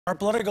Our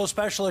political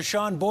specialist,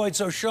 Sean Boyd.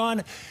 So,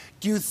 Sean,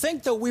 do you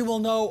think that we will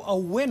know a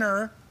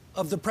winner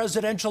of the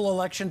presidential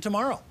election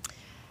tomorrow?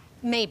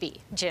 Maybe,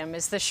 Jim,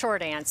 is the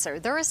short answer.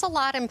 There is a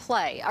lot in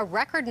play. A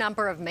record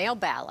number of mail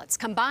ballots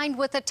combined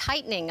with a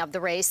tightening of the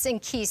race in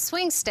key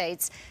swing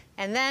states,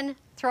 and then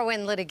throw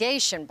in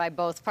litigation by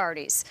both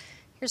parties.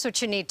 Here's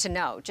what you need to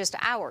know just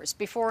hours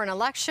before an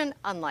election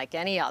unlike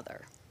any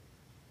other.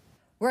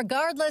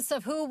 Regardless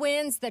of who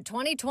wins, the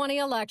 2020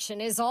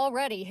 election is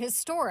already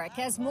historic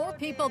as more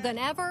people than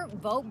ever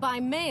vote by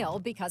mail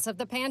because of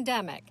the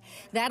pandemic.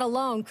 That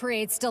alone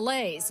creates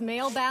delays.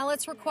 Mail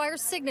ballots require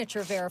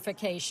signature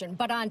verification.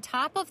 But on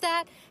top of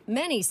that,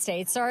 many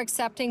states are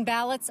accepting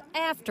ballots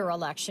after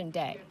Election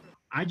Day.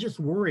 I just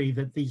worry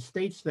that these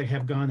states that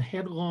have gone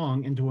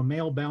headlong into a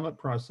mail ballot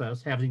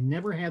process, having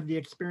never had the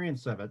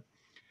experience of it,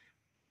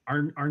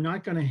 are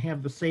not going to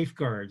have the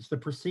safeguards, the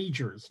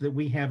procedures that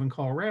we have in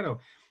Colorado.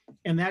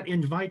 And that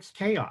invites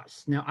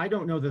chaos. Now, I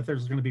don't know that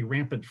there's going to be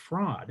rampant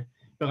fraud,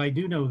 but I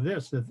do know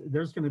this, that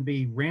there's going to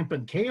be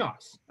rampant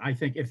chaos, I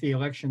think, if the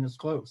election is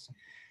close.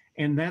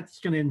 And that's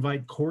going to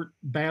invite court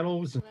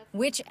battles.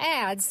 Which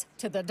adds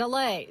to the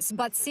delays.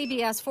 But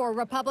CBS 4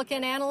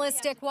 Republican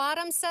analyst Dick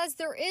Wadham says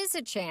there is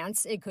a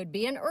chance it could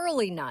be an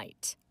early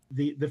night.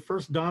 The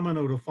first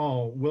domino to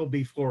fall will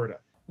be Florida.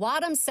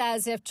 Wadham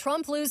says if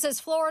Trump loses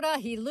Florida,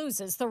 he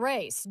loses the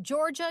race.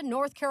 Georgia,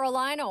 North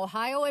Carolina,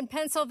 Ohio, and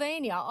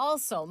Pennsylvania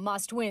also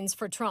must-wins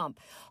for Trump.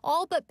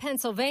 All but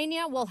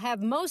Pennsylvania will have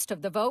most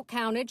of the vote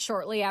counted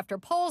shortly after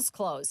polls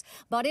close.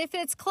 But if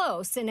it's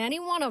close in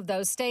any one of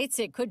those states,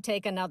 it could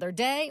take another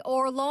day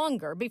or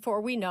longer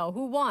before we know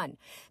who won.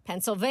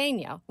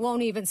 Pennsylvania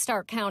won't even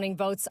start counting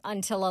votes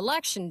until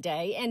Election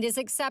Day and is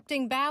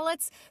accepting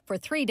ballots for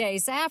 3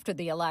 days after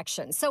the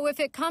election. So if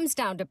it comes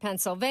down to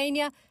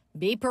Pennsylvania,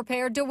 be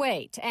prepared to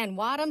wait. And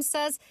Wadham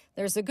says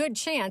there's a good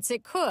chance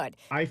it could.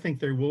 I think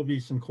there will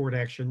be some court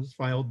actions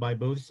filed by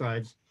both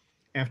sides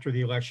after the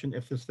election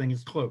if this thing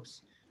is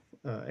close.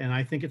 And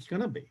I think it's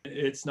going to be.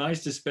 It's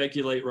nice to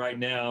speculate right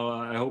now.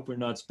 I hope we're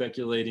not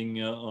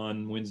speculating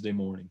on Wednesday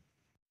morning.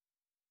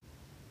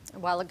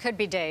 Well, it could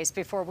be days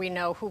before we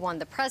know who won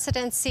the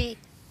presidency.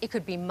 It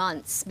could be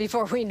months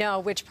before we know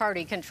which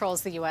party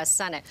controls the U.S.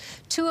 Senate.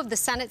 2 of the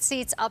Senate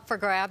seats up for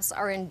grabs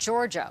are in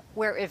Georgia,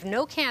 where if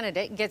no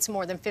candidate gets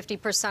more than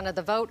 50% of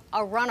the vote, a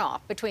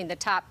runoff between the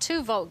top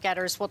 2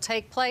 vote-getters will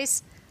take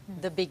place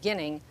the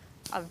beginning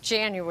of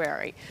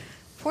January.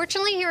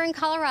 Fortunately, here in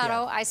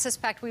Colorado, I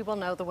suspect we will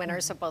know the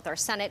winners of both our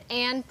Senate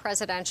and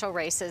presidential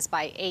races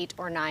by 8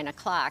 or 9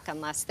 o'clock,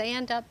 unless they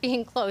end up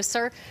being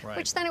closer,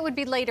 which then it would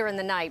be later in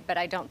the night, but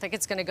I don't think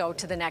it's going to go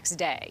to the next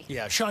day.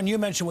 Yeah, Sean, you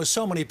mentioned with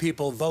so many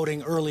people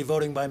voting early,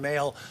 voting by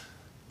mail,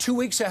 2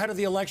 weeks ahead of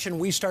the election,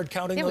 we start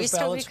counting those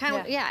ballots?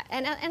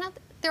 And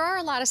there are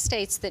a lot of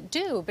states that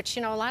do, but,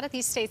 you know, a lot of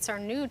these states are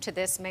new to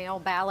this mail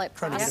ballot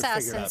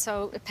process, and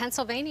so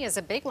Pennsylvania is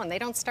a big one. They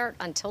don't start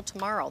until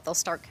tomorrow. They'll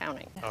start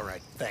counting. All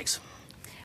right, thanks.